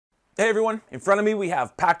Hey everyone, in front of me we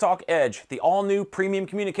have Packtalk Edge, the all-new premium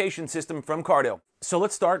communication system from Cardo. So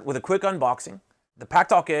let's start with a quick unboxing. The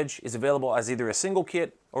Packtalk Edge is available as either a single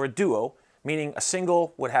kit or a duo, meaning a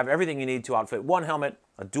single would have everything you need to outfit one helmet,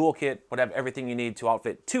 a dual kit would have everything you need to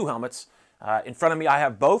outfit two helmets. In front of me I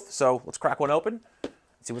have both, so let's crack one open and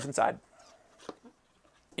see what's inside.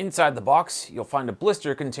 Inside the box, you'll find a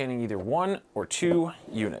blister containing either one or two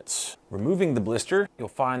units. Removing the blister, you'll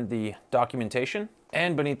find the documentation,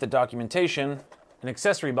 and beneath the documentation, an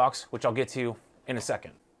accessory box, which I'll get to in a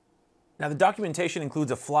second. Now the documentation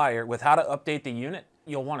includes a flyer with how to update the unit.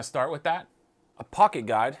 You'll want to start with that. A pocket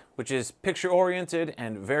guide, which is picture-oriented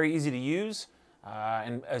and very easy to use,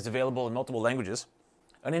 and is available in multiple languages.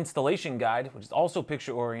 An installation guide, which is also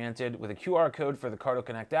picture-oriented with a QR code for the Cardo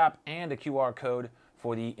Connect app and a QR code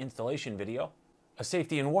for the installation video. A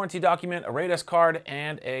safety and warranty document, a RAID card,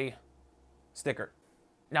 and a sticker.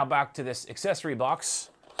 Now back to this accessory box.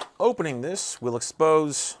 Opening this will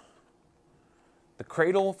expose the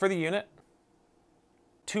cradle for the unit,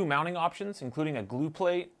 two mounting options, including a glue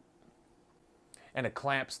plate and a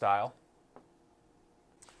clamp style,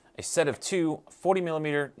 a set of two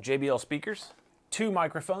 40mm JBL speakers, two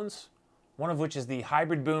microphones, one of which is the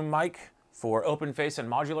hybrid boom mic for open face and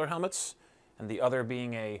modular helmets, and the other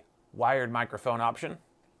being a wired microphone option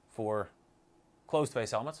for closed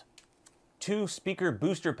face helmets. Two speaker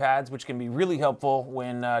booster pads, which can be really helpful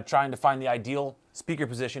when trying to find the ideal speaker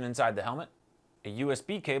position inside the helmet. A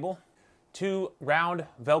USB cable, two round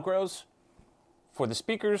Velcros for the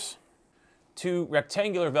speakers, two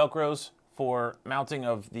rectangular Velcros for mounting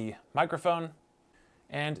of the microphone,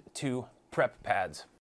 and two prep pads.